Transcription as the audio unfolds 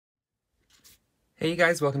Hey you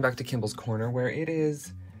guys, welcome back to Kimball's Corner, where it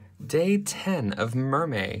is day 10 of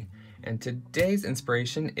MerMay, and today's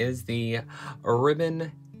inspiration is the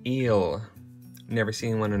ribbon eel. Never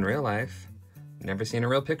seen one in real life, never seen a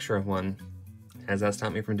real picture of one. Has that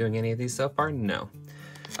stopped me from doing any of these so far? No.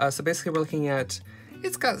 So basically we're looking at,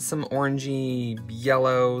 it's got some orangey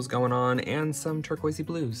yellows going on and some turquoisey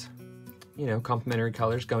blues. You know, complementary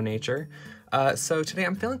colors, go nature. So today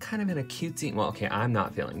I'm feeling kind of in a cutesy, well, okay, I'm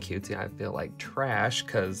not feeling cutesy, I feel like trash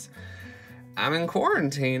because I'm in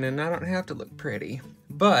quarantine and I don't have to look pretty,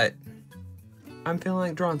 but I'm feeling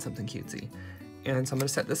like drawing something cutesy. And so I'm gonna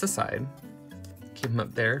set this aside, keep them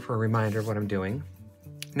up there for a reminder of what I'm doing.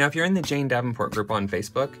 Now, if you're in the Jane Davenport group on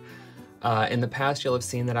Facebook, in the past you'll have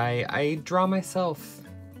seen that I draw myself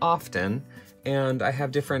often, and I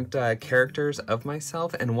have different characters of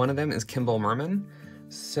myself, and one of them is Kimball Merman.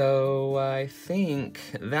 So I think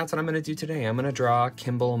that's what I'm gonna do today. I'm gonna draw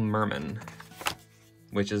Kimball Merman,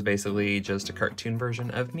 which is basically just a cartoon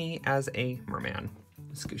version of me as a merman.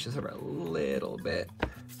 Scooch this over a little bit,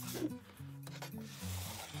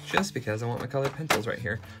 just because I want my colored pencils right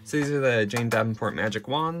here. So these are the Jane Davenport magic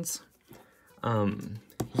wands.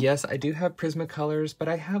 Yes, I do have Prismacolors, but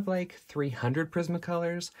I have like 300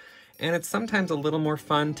 Prismacolors, and it's sometimes a little more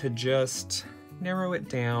fun to just narrow it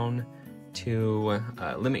down to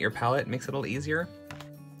limit your palette. It makes it a little easier.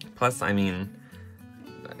 Plus, I mean,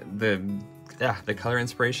 the color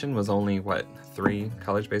inspiration was only, what, 3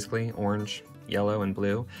 colors basically? Orange, yellow, and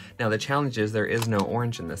blue. Now the challenge is there is no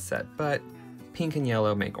orange in this set, but pink and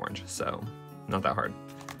yellow make orange, so not that hard.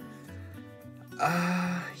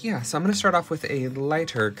 Yeah, so I'm gonna start off with a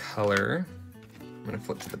lighter color. I'm gonna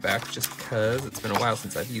flip to the back just because it's been a while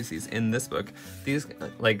since I've used these in this book. These,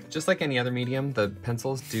 just like any other medium, the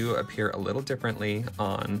pencils do appear a little differently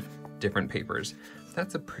on different papers.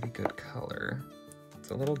 That's a pretty good color. It's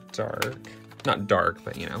a little dark. Not dark,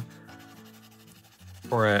 but you know.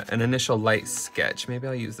 For an initial light sketch, maybe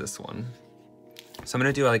I'll use this one. So I'm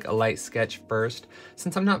gonna do like a light sketch first.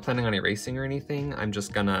 Since I'm not planning on erasing or anything, I'm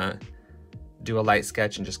just gonna do a light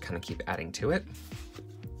sketch and just kind of keep adding to it.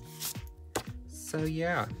 So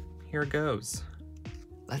yeah, here goes.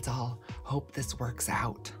 Let's all hope this works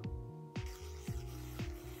out.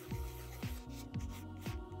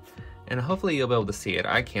 And hopefully you'll be able to see it.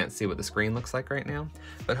 I can't see what the screen looks like right now,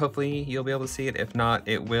 but hopefully you'll be able to see it. If not,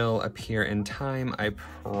 it will appear in time, I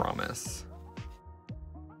promise.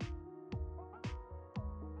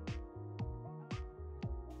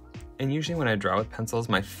 And usually when I draw with pencils,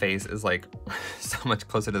 my face is like so much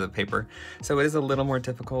closer to the paper. So it is a little more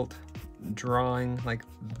difficult drawing like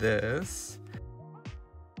this.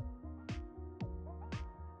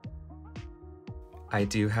 I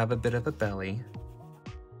do have a bit of a belly.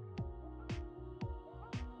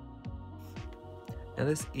 Now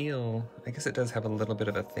this eel, I guess it does have a little bit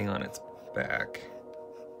of a thing on its back.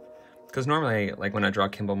 Because normally, like when I draw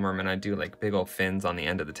Kimball Merman, I do like big old fins on the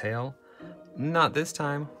end of the tail. Not this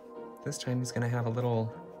time. This time he's gonna have a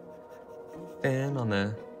little fin on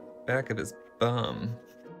the back of his bum.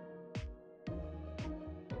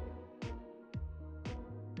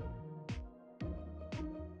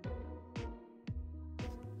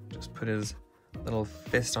 Just put his little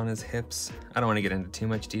fist on his hips. I don't want to get into too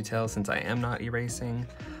much detail since I am not erasing.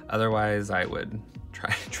 Otherwise I would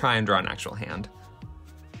try and draw an actual hand.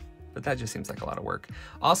 But that just seems like a lot of work.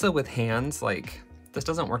 Also with hands, like, this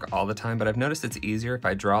doesn't work all the time, but I've noticed it's easier if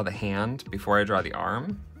I draw the hand before I draw the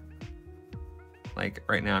arm. Like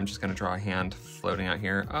right now I'm just gonna draw a hand floating out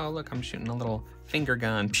here. Oh look, I'm shooting a little finger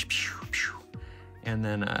gun. And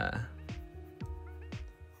then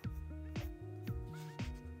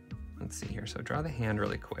let's see here, so draw the hand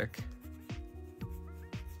really quick.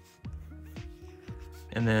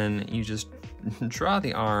 And then you just draw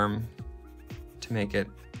the arm to make it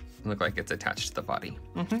look like it's attached to the body.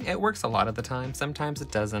 It works a lot of the time, sometimes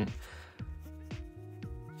it doesn't.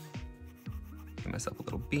 Give myself a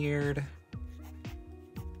little beard.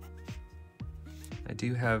 I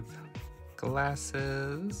do have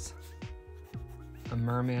glasses. A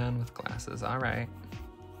merman with glasses, all right.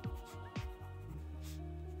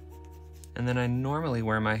 And then I normally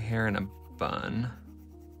wear my hair in a bun.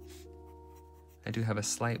 I do have a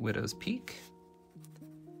slight widow's peak.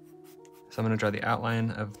 So I'm gonna draw the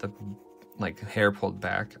outline of the hair pulled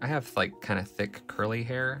back. I have like kind of thick curly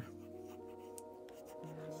hair.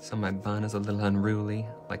 So my bun is a little unruly,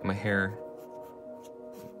 like my hair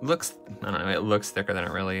looks, I don't know, it looks thicker than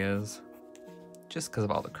it really is. Just because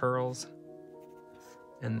of all the curls.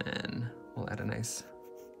 And then we'll add a nice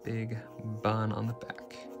big bun on the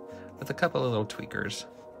back with a couple of little tweakers.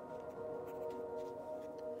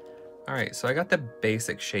 All right, so I got the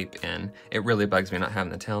basic shape in. It really bugs me not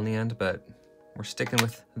having the tail in the end, but we're sticking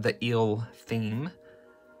with the eel theme.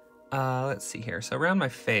 Let's see here. So around my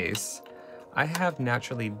face, I have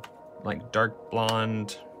naturally like dark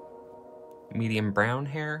blonde, medium brown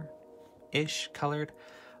hair-ish colored.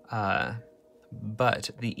 But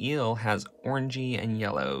the eel has orangey and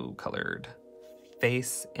yellow colored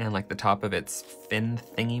face and like the top of its fin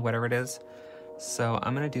thingy, whatever it is. So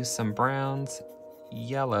I'm gonna do some browns,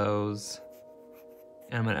 yellows,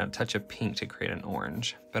 and I'm gonna add a touch of pink to create an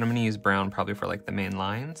orange. But I'm gonna use brown probably for like the main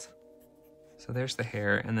lines. So there's the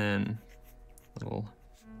hair, and then a little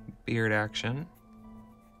beard action.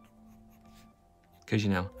 Cause you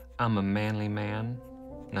know, I'm a manly man.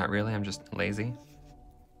 Not really, I'm just lazy.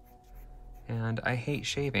 And I hate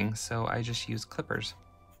shaving, so I just use clippers.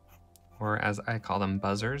 Or as I call them,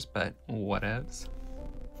 buzzers, but whatevs.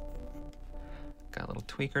 Got little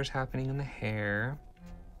tweakers happening in the hair.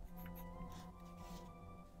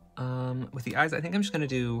 With the eyes, I think I'm just gonna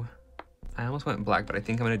do, I almost went black, but I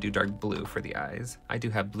think I'm gonna do dark blue for the eyes. I do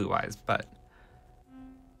have blue eyes, but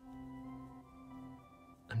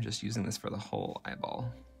I'm just using this for the whole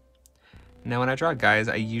eyeball. Now when I draw guys,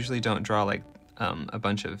 I usually don't draw like a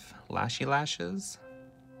bunch of lashy lashes,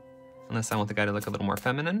 unless I want the guy to look a little more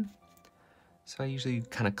feminine. So I usually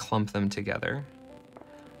kind of clump them together.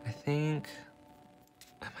 I think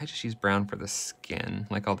I might just use brown for the skin,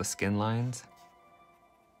 like all the skin lines.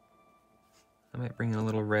 I might bring in a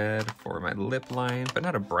little red for my lip line, but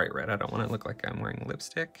not a bright red. I don't want it to look like I'm wearing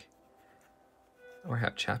lipstick or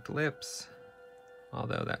have chapped lips,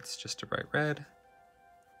 although that's just a bright red.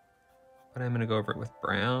 But I'm gonna go over it with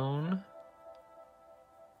brown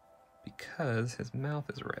because his mouth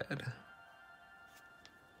is red.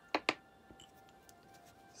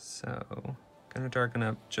 So, gonna darken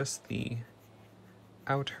up just the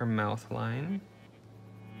outer mouth line,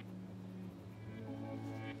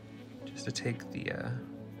 just to take the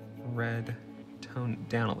red tone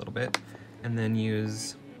down a little bit, and then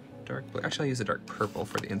use dark blue. Actually, I'll use a dark purple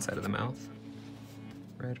for the inside of the mouth.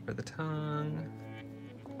 Red for the tongue.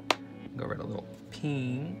 Go red a little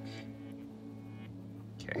pink.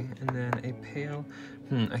 Okay, and then a pale,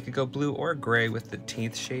 I could go blue or gray with the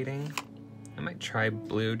teeth shading. I might try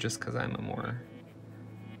blue just because I'm a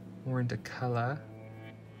more into color.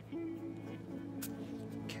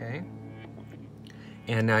 Okay.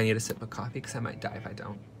 And now I need a sip of coffee because I might die if I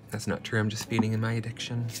don't. That's not true, I'm just feeding in my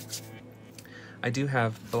addiction. I do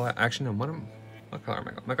have black, actually no, what color am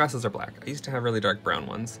I? My glasses are black. I used to have really dark brown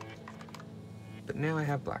ones, but now I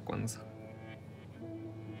have black ones.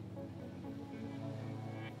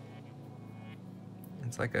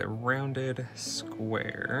 It's like a rounded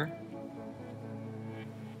square.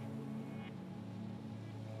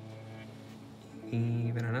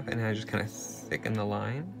 Even enough, and I just kind of thicken the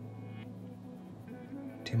line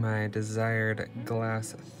to my desired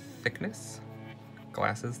glass thickness.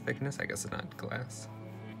 Glasses thickness, I guess it's not glass.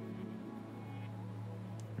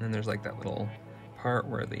 And then there's like that little part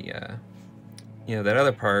where the, you know, that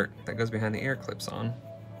other part that goes behind the ear clips on.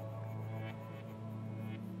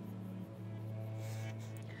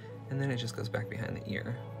 And then it just goes back behind the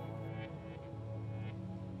ear.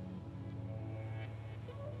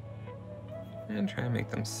 And try and make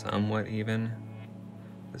them somewhat even.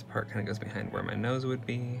 This part kind of goes behind where my nose would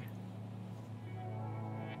be.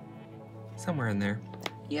 Somewhere in there.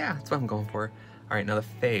 Yeah, that's what I'm going for. All right, now the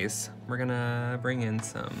face. We're gonna bring in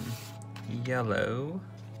some yellow.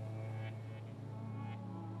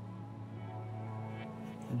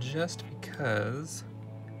 Just because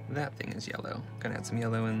that thing is yellow. Gonna add some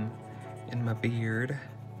yellow in my beard.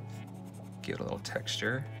 Give it a little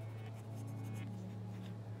texture.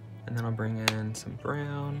 And then I'll bring in some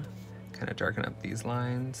brown, kind of darken up these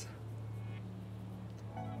lines.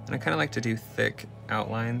 And I kind of like to do thick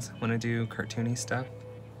outlines when I do cartoony stuff.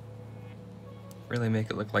 Really make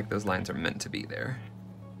it look like those lines are meant to be there.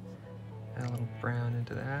 Add a little brown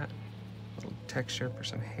into that, a little texture for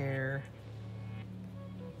some hair.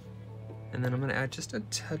 And then I'm gonna add just a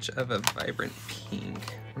touch of a vibrant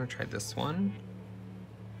pink. I'm gonna try this one.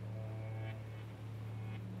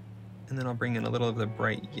 And then I'll bring in a little of the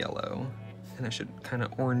bright yellow, and I should kind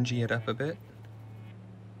of orangey it up a bit.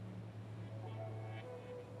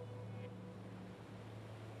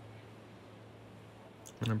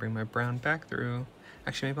 I'm gonna bring my brown back through.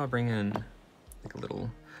 Actually, maybe I'll bring in like a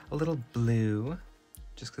little blue,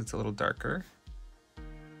 just because it's a little darker.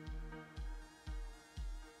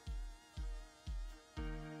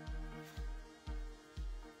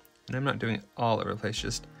 And I'm not doing it all over the place,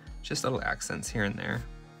 just little accents here and there.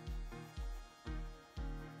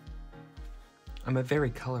 I'm a very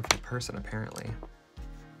colorful person, apparently.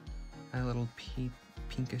 Add a little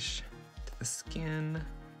pinkish to the skin.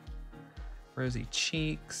 Rosy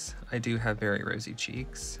cheeks. I do have very rosy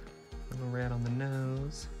cheeks. A little red on the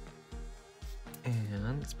nose.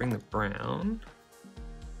 And let's bring the brown.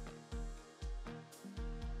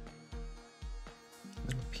 A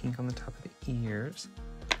little pink on the top of the ears.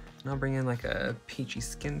 And I'll bring in like a peachy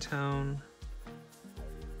skin tone.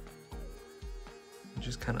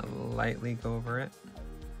 Just kind of lightly go over it.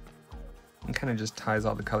 And kind of just ties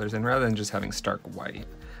all the colors in rather than just having stark white.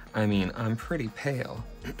 I mean, I'm pretty pale,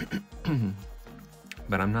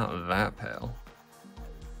 but I'm not that pale.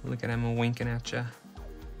 Look at him winking at ya.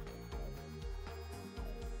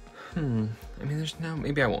 I mean, there's no,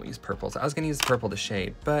 maybe I won't use purples. I was gonna use purple to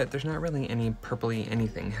shade, but there's not really any purpley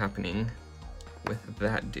anything happening with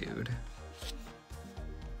that dude.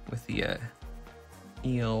 With the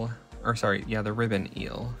eel, or sorry, yeah, the ribbon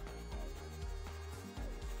eel.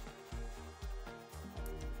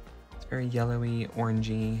 It's very yellowy,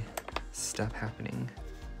 orangey stuff happening.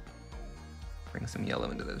 Bring some yellow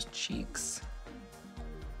into those cheeks.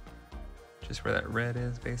 Just where that red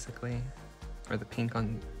is, basically. Or the pink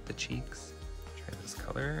on the cheeks. Try this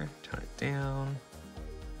color, tone it down.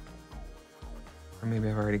 Or maybe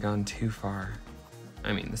I've already gone too far.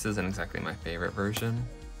 I mean, this isn't exactly my favorite version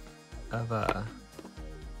of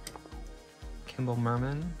Kimball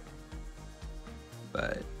Merman,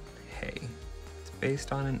 but hey, it's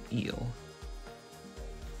based on an eel.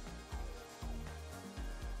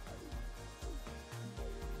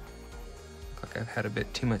 Look like I've had a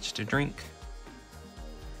bit too much to drink.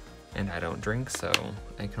 And I don't drink, so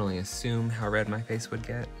I can only assume how red my face would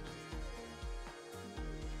get.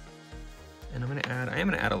 And I am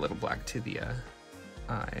gonna add a little black to the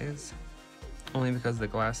eyes, only because the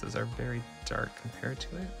glasses are very dark compared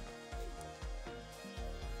to it.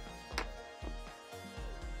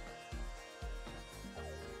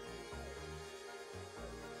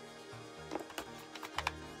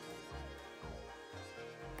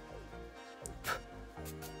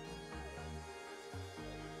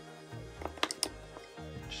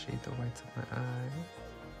 Shade the whites of my eye.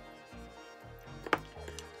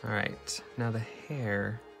 All right, now the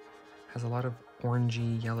hair has a lot of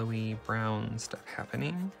orangey, yellowy, brown stuff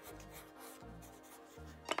happening.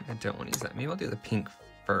 I don't want to use that. Maybe I'll do the pink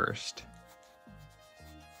first.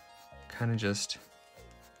 Kind of just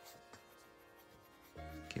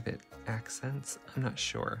give it accents. I'm not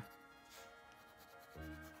sure.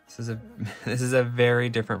 This is a very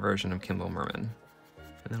different version of Kimball Merman.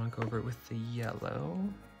 And then I'll go over it with the yellow.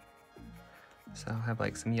 So I'll have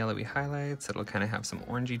like some yellowy highlights. It'll kind of have some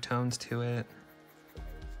orangey tones to it.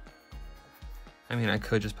 I mean, I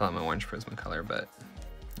could just pull out my orange Prismacolor, but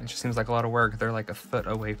it just seems like a lot of work. They're like a foot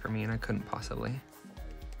away from me and I couldn't possibly.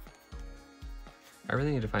 I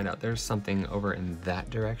really need to find out. There's something over in that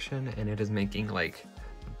direction and it is making like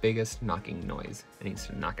the biggest knocking noise. It needs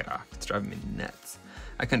to knock it off. It's driving me nuts.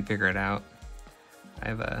 I couldn't figure it out.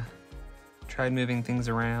 I've tried moving things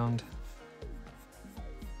around,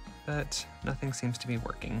 but nothing seems to be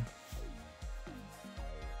working.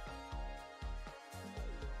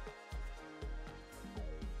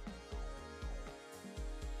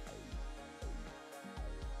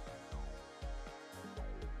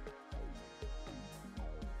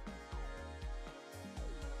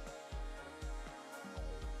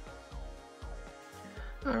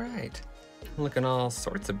 All right, looking all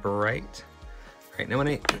sorts of bright. All right, now when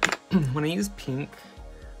I use pink,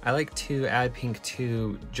 I like to add pink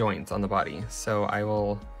to joints on the body. So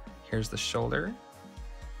here's the shoulder.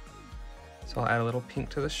 So I'll add a little pink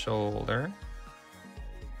to the shoulder.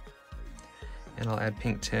 And I'll add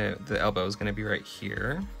pink to the elbow, is gonna be right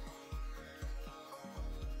here.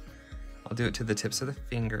 I'll do it to the tips of the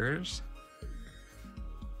fingers.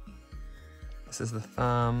 This is the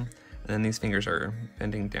thumb, and then these fingers are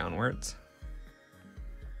bending downwards.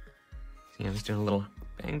 See, I'm just doing a little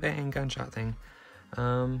bang bang gunshot thing.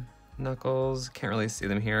 Knuckles, can't really see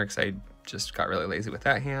them here because I just got really lazy with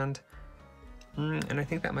that hand. And I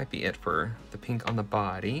think that might be it for the pink on the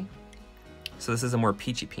body. So this is a more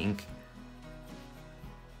peachy pink.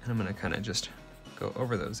 And I'm gonna kind of just go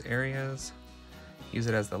over those areas, use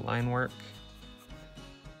it as the line work.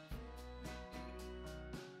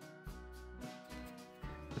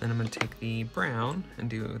 Then I'm gonna take the brown and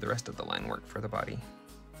do the rest of the line work for the body.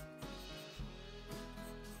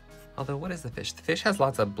 Although, what is the fish? The fish has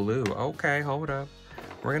lots of blue. Okay, hold up.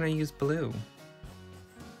 We're gonna use blue.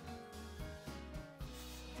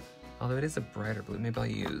 Although it is a brighter blue, maybe I'll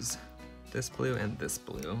use this blue and this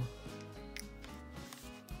blue.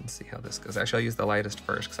 Let's see how this goes. Actually, I'll use the lightest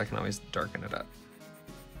first because I can always darken it up.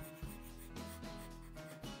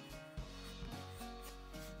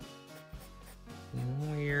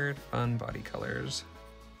 fun body colors.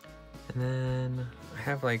 And then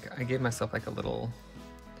I gave myself like a little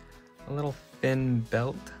thin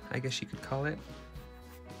belt, I guess you could call it.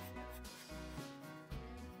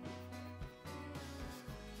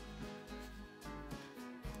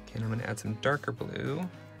 Okay, and I'm gonna add some darker blue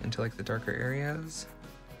into like the darker areas.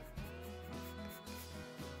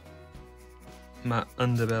 My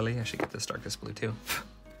underbelly, I should get this darkest blue too.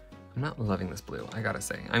 I'm not loving this blue, I gotta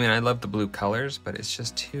say. I mean, I love the blue colors, but it's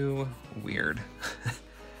just too weird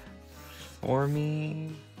for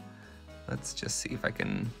me. Let's just see if I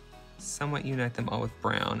can somewhat unite them all with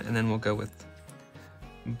brown, and then we'll go with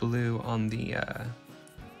blue on the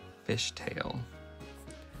fish tail.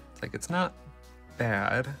 It's like, it's not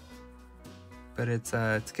bad, but it's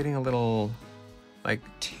getting a little like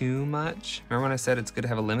too much. Remember when I said it's good to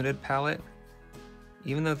have a limited palette?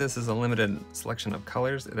 Even though this is a limited selection of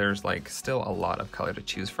colors, there's like still a lot of color to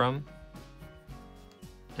choose from.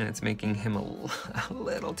 And it's making him a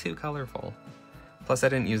little too colorful. Plus I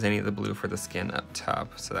didn't use any of the blue for the skin up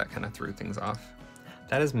top, so that kind of threw things off.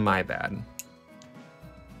 That is my bad.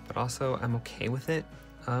 But also I'm okay with it.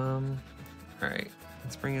 All right,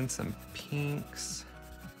 let's bring in some pinks.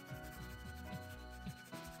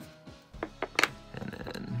 And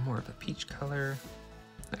then more of a peach color.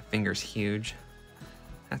 My finger's huge.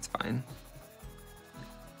 That's fine.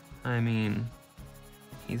 I mean,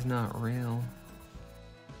 he's not real.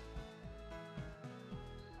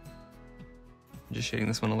 I'm just shading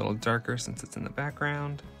this one a little darker since it's in the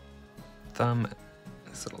background. Thumb,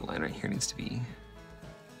 this little line right here needs to be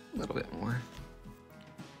a little bit more.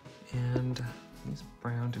 And use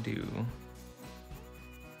brown to do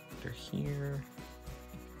under here.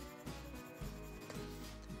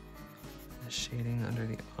 The shading under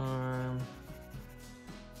the arm.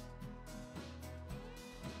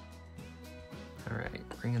 All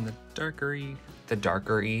right, bring in the darker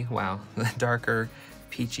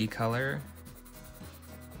peachy color.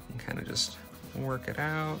 And kind of just work it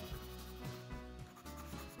out.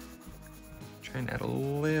 Try and add a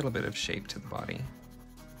little bit of shape to the body.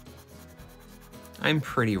 I'm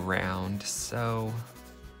pretty round, so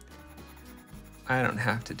I don't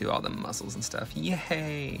have to do all the muscles and stuff.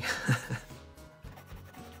 Yay!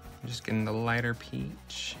 I'm just getting the lighter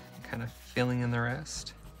peach, kind of filling in the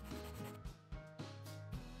rest.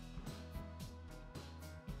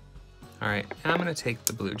 All right, I'm gonna take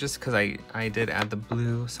the blue just because I did add the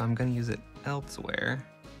blue, so I'm gonna use it elsewhere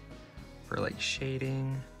for like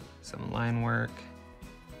shading, some line work.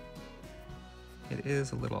 It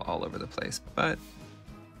is a little all over the place, but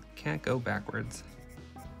can't go backwards.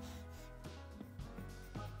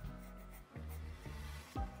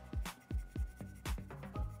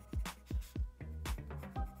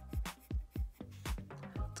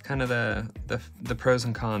 It's kind of the pros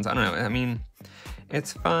and cons. I don't know, I mean,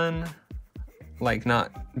 it's fun, like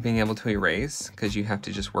not being able to erase because you have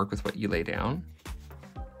to just work with what you lay down.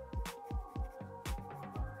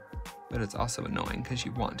 But it's also annoying because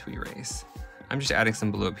you want to erase. I'm just adding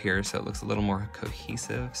some blue up here so it looks a little more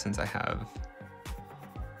cohesive since I have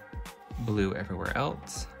blue everywhere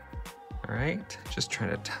else. All right, just trying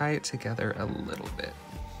to tie it together a little bit.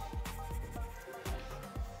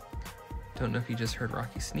 Don't know if you just heard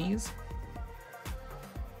Rocky sneeze.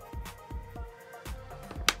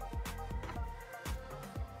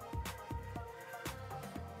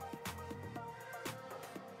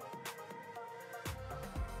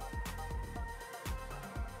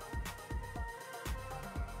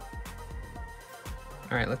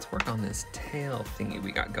 All right, let's work on this tail thingy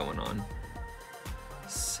we got going on.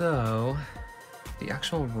 So, the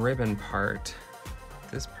actual ribbon part,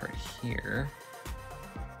 this part here,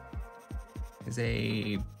 is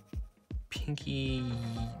a pinky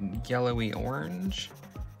yellowy orange.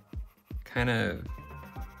 Kind of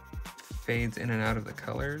fades in and out of the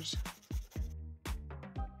colors.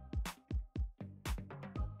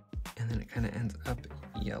 And then it kind of ends up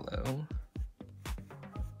yellow.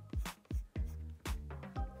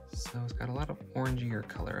 So it's got a lot of orangier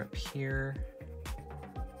color up here.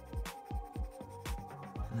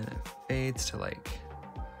 And then it fades to like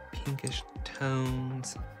pinkish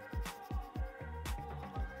tones.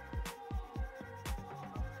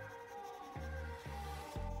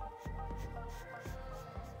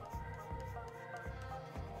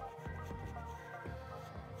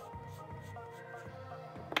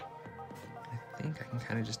 I think I can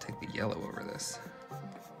kind of just take the yellow over this.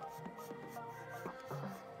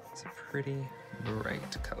 It's a pretty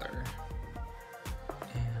bright color.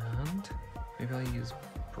 And maybe I'll use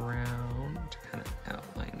brown to kind of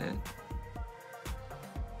outline it.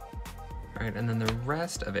 All right, and then the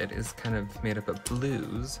rest of it is kind of made up of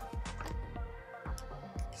blues.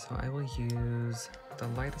 So So I will use the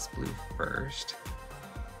lightest blue first,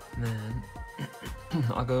 and then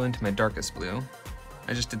I'll go into my darkest blue.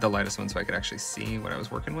 I just did the lightest one so I could actually see what I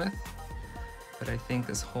was working with, but I think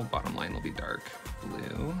this whole bottom line will be dark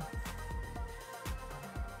blue.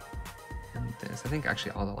 And this, I think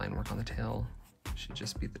actually all the line work on the tail should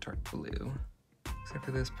just be the dark blue. Except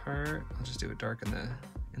for this part, I'll just do it dark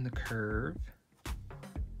in the curve.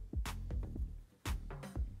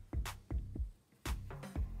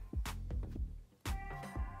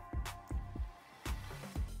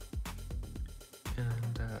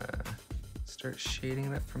 Start shading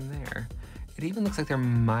it up from there. It even looks like there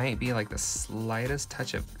might be like the slightest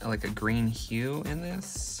touch of like a green hue in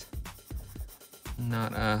this.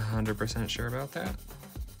 Not 100% sure about that.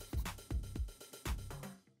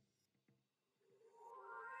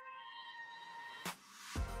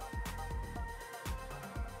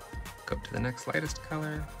 Go up to the next lightest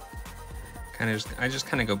color. I just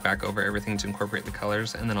kind of go back over everything to incorporate the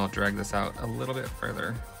colors, and then I'll drag this out a little bit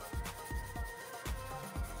further.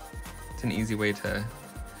 It's an easy way to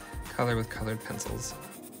color with colored pencils.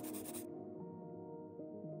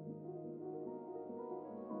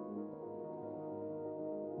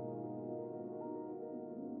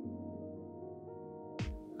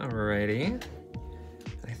 Alrighty,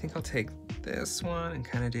 I think I'll take this one and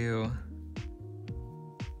kind of do,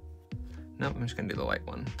 nope, I'm just gonna do the light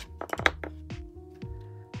one.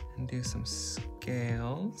 And do some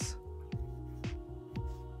scales.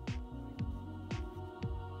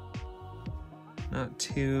 Not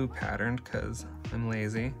too patterned because I'm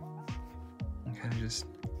lazy. And kind of just,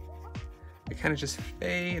 they kind of just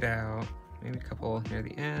fade out. Maybe a couple near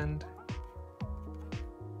the end.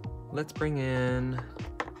 Let's bring in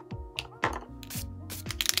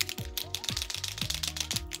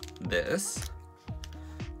this.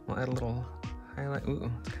 We'll add a little highlight.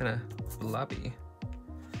 Ooh, it's kind of blobby.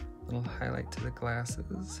 A little highlight to the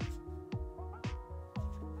glasses.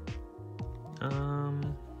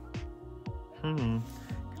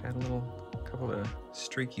 Could add a couple of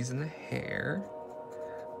streakies in the hair.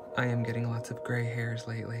 I am getting lots of gray hairs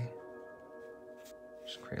lately.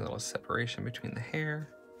 Just create a little separation between the hair.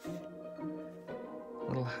 A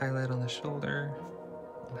little highlight on the shoulder.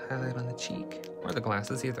 A little highlight on the cheek. Or the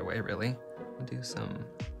glasses, either way, really. We'll do some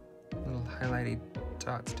little highlighty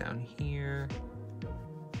dots down here.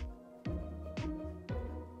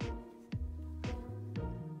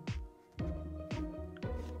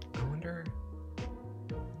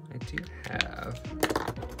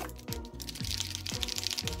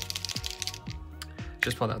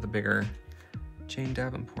 Just pulled out the bigger Jane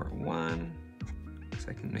Davenport one, so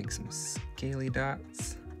I can make some scaly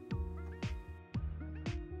dots.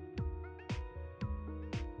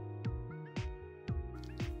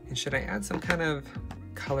 And should I add some kind of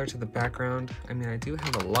color to the background? I mean, I do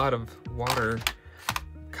have a lot of water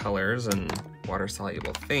colors and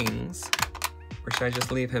water-soluble things, or should I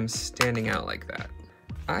just leave him standing out like that?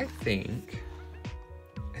 I think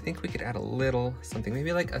we could add a little something,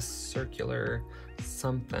 maybe like a circular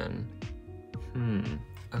something.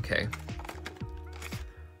 Okay.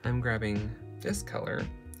 I'm grabbing this color,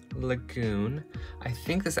 Lagoon. I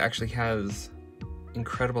think this actually has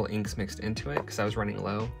incredible inks mixed into it because I was running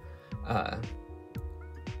low.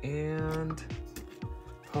 And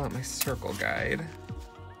pull out my circle guide.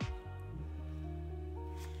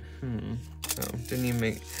 Oh, didn't even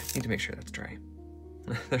need to make sure that's dry.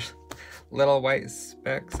 There's little white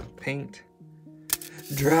specks of paint.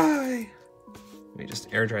 Dry! Let me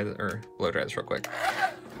just air dry this, or blow dry this real quick.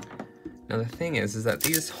 Now the thing is that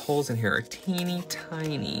these holes in here are teeny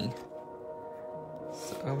tiny.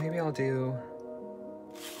 So maybe I'll do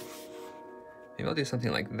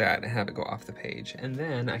something like that and have it go off the page. And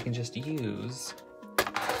then I can just use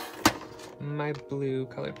my blue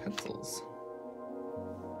colored pencils.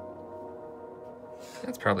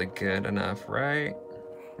 That's probably good enough, right?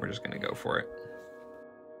 We're just gonna go for it.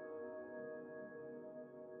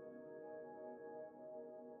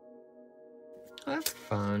 Oh, that's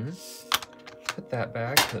fun. Put that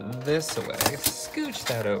back, put this away, scooch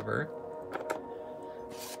that over.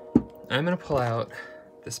 I'm gonna pull out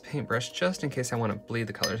this paintbrush just in case I want to bleed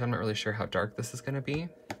the colors. I'm not really sure how dark this is gonna be,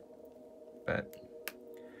 but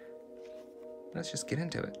let's just get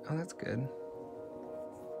into it. Oh, that's good.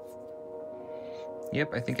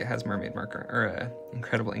 Yep, I think it has mermaid marker, or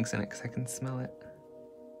incredible inks in it because I can smell it.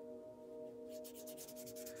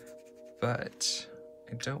 But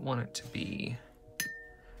I don't want it to be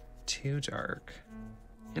too dark.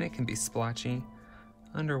 And it can be splotchy.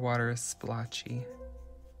 Underwater is splotchy.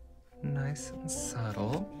 Nice and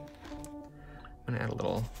subtle. I'm gonna add a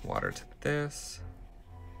little water to this.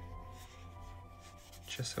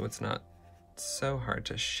 just so it's not so hard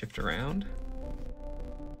to shift around.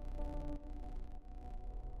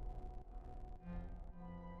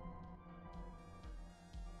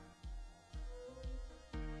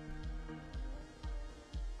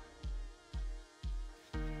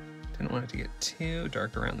 Didn't want it to get too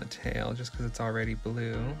dark around the tail just because it's already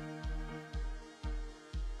blue.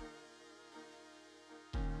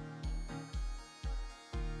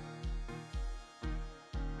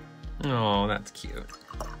 Oh, that's cute.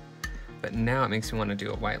 But now it makes me want to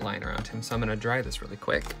do a white line around him, so I'm going to dry this really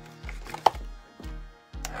quick.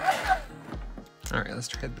 All right, let's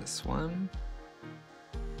try this one.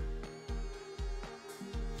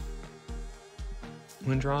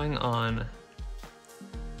 When drawing on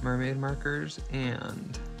mermaid markers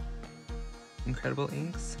and Incredible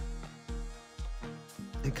inks,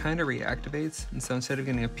 it kind of reactivates, and so instead of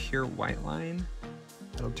getting a pure white line,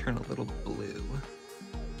 it'll turn a little blue.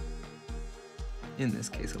 In this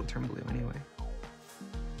case, it'll turn blue anyway.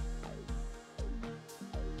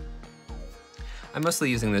 I'm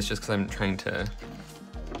mostly using this just because I'm trying to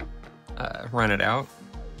run it out,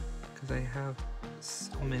 because I have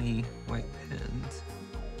so many white pens.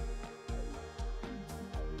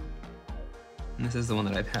 And this is the one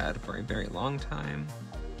that I've had for a very long time.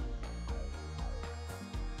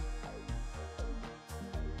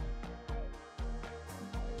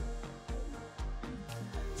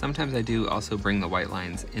 Sometimes I do also bring the white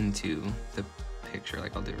lines into the picture,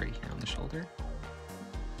 like I'll do right here on the shoulder.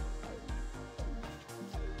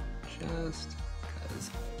 Just because.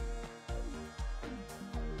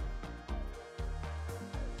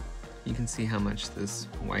 You can see how much this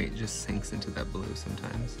white just sinks into that blue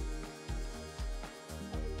sometimes.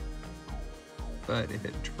 But if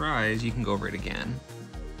it dries, you can go over it again.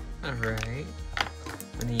 All right,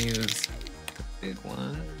 I'm gonna use the big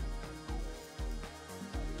one.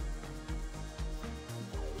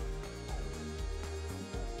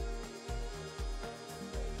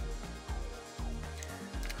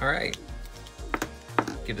 All right,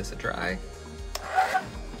 give this a dry.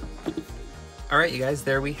 All right, you guys,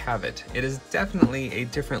 there we have it. It is definitely a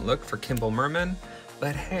different look for Kimball Merman,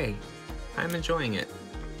 but hey, I'm enjoying it.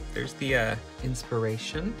 There's the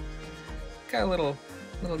inspiration. Got a little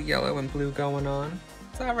yellow and blue going on.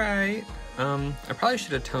 It's all right. I probably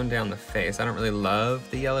should have toned down the face. I don't really love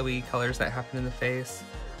the yellowy colors that happen in the face.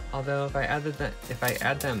 Although if I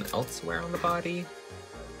add them elsewhere on the body,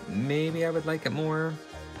 maybe I would like it more.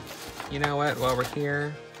 You know what, while we're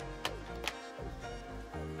here,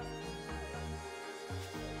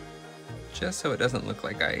 just so it doesn't look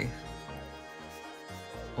like I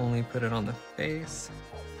only put it on the face,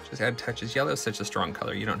 just add touches. Yellow is such a strong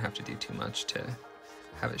color, you don't have to do too much to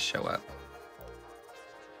have it show up.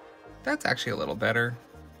 That's actually a little better,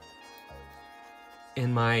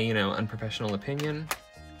 in my, unprofessional opinion.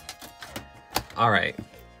 All right,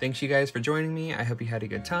 thanks you guys for joining me. I hope you had a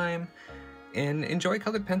good time. And enjoy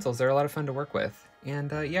colored pencils, they're a lot of fun to work with.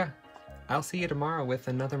 And yeah, I'll see you tomorrow with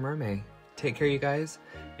another MerMay. Take care, you guys,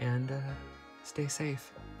 and stay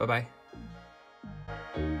safe. Bye-bye.